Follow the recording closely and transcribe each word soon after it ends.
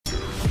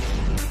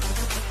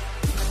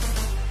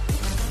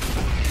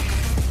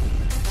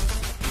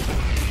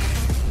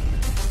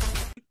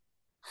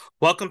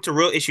Welcome to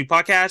Real Issue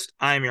Podcast.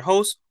 I am your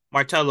host,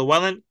 Martel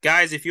Llewellyn.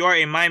 Guys, if you are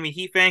a Miami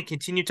Heat fan,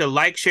 continue to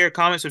like, share,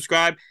 comment,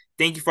 subscribe.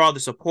 Thank you for all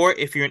the support.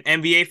 If you're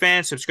an NBA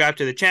fan, subscribe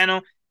to the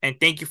channel, and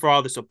thank you for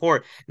all the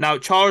support. Now,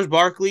 Charles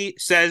Barkley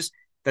says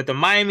that the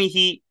Miami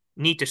Heat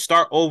need to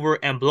start over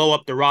and blow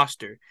up the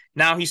roster.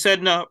 Now, he said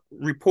in a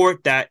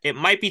report that it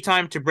might be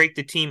time to break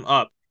the team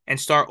up and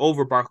start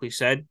over, Barkley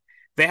said.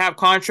 They have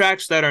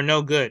contracts that are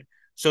no good,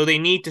 so they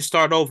need to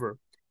start over.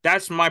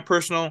 That's my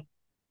personal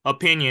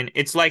opinion.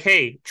 It's like,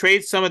 hey,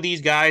 trade some of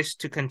these guys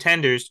to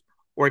contenders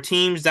or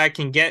teams that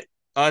can get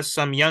us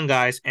some young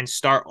guys and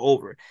start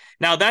over.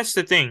 Now, that's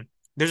the thing.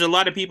 There's a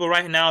lot of people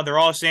right now, they're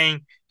all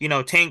saying,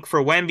 tank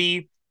for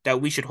Wemby,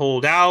 that we should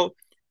hold out.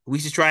 We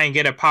should try and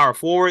get a power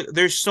forward.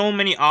 There's so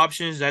many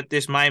options that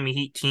this Miami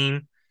Heat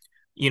team,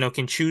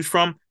 can choose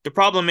from. The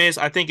problem is,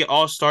 I think it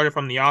all started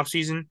from the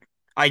offseason.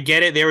 I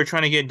get it. They were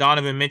trying to get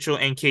Donovan Mitchell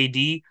and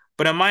KD.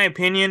 But in my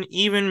opinion,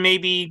 even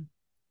maybe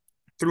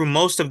through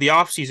most of the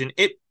offseason,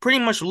 it pretty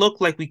much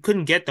looked like we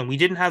couldn't get them. We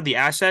didn't have the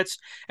assets,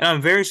 and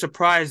I'm very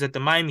surprised that the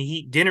Miami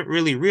Heat didn't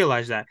really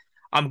realize that.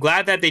 I'm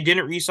glad that they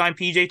didn't re-sign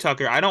PJ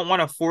Tucker. I don't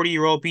want a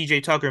 40-year-old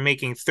PJ Tucker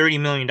making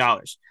 $30 million.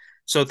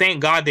 So thank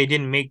God they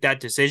didn't make that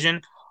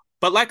decision.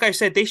 But like I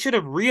said, they should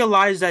have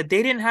realized that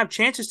they didn't have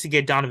chances to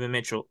get Donovan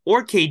Mitchell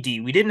or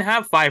KD. We didn't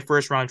have 5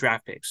 first-round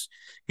draft picks.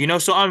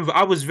 So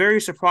I was very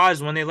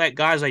surprised when they let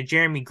guys like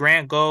Jeremy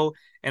Grant go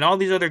and all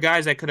these other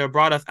guys that could have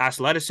brought us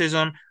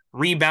athleticism,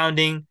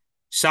 rebounding,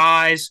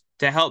 size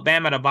to help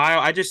Bam Adebayo.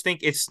 I just think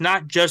it's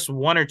not just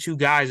one or two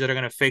guys that are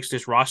going to fix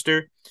this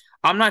roster.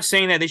 I'm not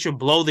saying that they should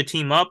blow the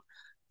team up,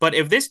 but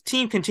if this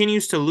team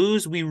continues to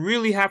lose, we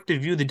really have to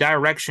view the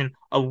direction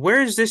of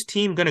where is this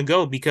team going to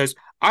go, because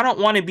I don't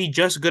want to be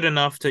just good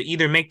enough to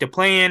either make the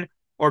play-in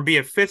or be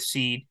a 5th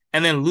seed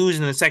and then lose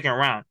in the second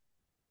round.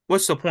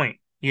 What's the point?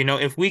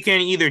 If we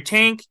can either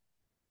tank,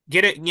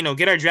 get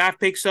our draft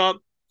picks up,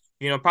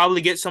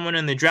 probably get someone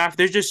in the draft.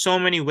 There's just so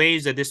many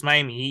ways that this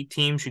Miami Heat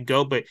team should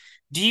go. But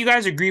do you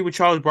guys agree with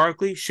Charles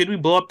Barkley? Should we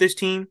blow up this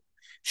team?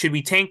 Should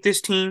we tank this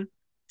team?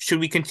 Should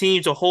we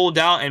continue to hold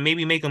out and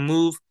maybe make a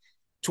move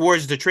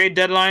towards the trade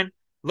deadline?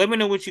 Let me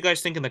know what you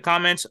guys think in the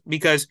comments,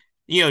 because,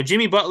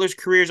 Jimmy Butler's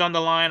career is on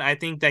the line. I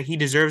think that he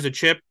deserves a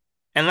chip.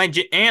 And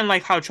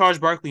like how Charles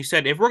Barkley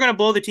said, if we're going to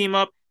blow the team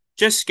up,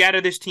 just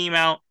scatter this team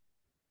out,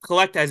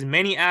 collect as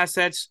many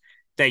assets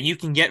that you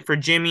can get for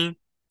Jimmy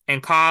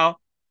and Kyle,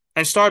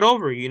 and start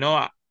over,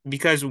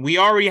 because we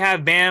already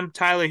have Bam,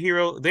 Tyler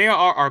Hero. They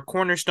are our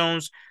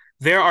cornerstones.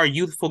 There are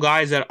youthful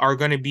guys that are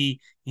going to be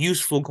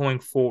useful going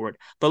forward.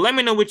 But let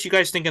me know what you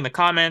guys think in the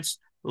comments.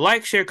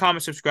 Like, share,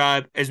 comment,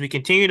 subscribe as we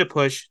continue to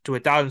push to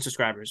 1,000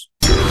 subscribers.